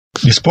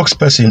The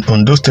spokesperson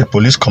Ondo State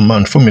Police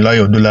Command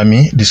Funmilayo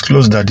Odunlami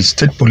disclosed that the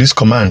State Police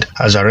Command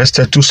has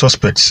arrested 2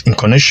 suspects in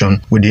connection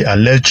with the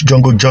alleged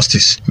jungle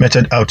justice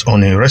meted out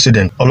on a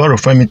resident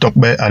Olorofemi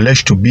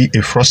alleged to be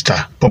a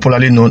fraudster,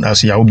 popularly known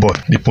as Yahoo boy.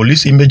 The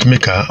police image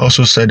maker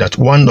also said that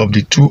one of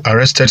the 2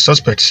 arrested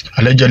suspects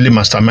allegedly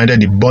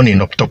masterminded the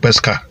burning of Tope's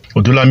car.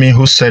 Odunlami,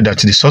 who said that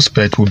the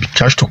suspect will be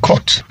charged to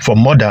court for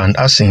murder and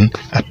arson,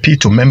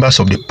 appealed to members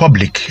of the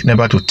public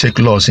never to take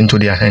laws into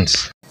their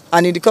hands.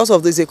 And in the course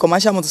of this, a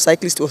commercial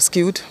motorcyclist was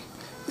killed.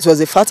 It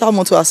was a fatal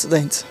motor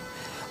accident.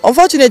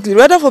 Unfortunately,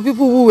 rather for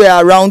people who were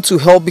around to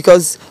help,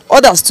 because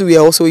others too were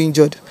also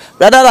injured,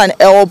 rather than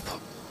help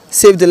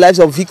save the lives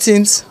of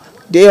victims,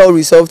 they all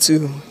resolved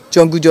to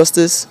jungle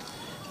justice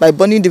by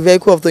burning the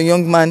vehicle of the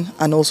young man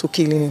and also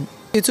killing him.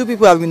 The 2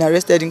 people have been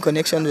arrested in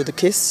connection with the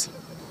case.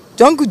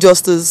 Jungle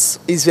justice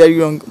is very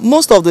wrong.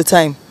 Most of the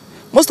time,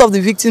 most of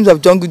the victims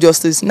of jungle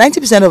justice,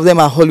 90% of them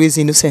are always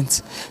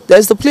innocent. There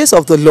is the place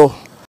of the law.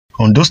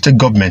 Ondo State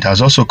government has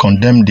also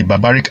condemned the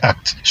barbaric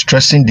act,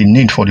 stressing the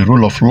need for the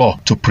rule of law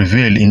to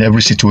prevail in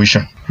every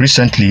situation.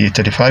 Recently, a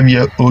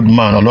 35-year-old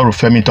man,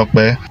 Olorofemi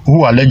Tope,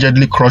 who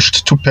allegedly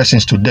crushed 2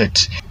 persons to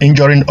death,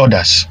 injuring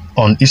others,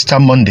 on Easter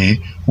Monday,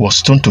 was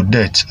stoned to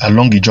death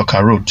along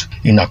Ijoka Road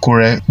in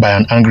Akure by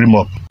an angry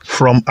mob.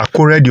 From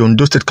Akure, the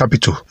Ondo State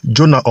capital,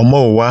 Jonah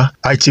Omorowa,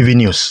 ITV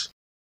News.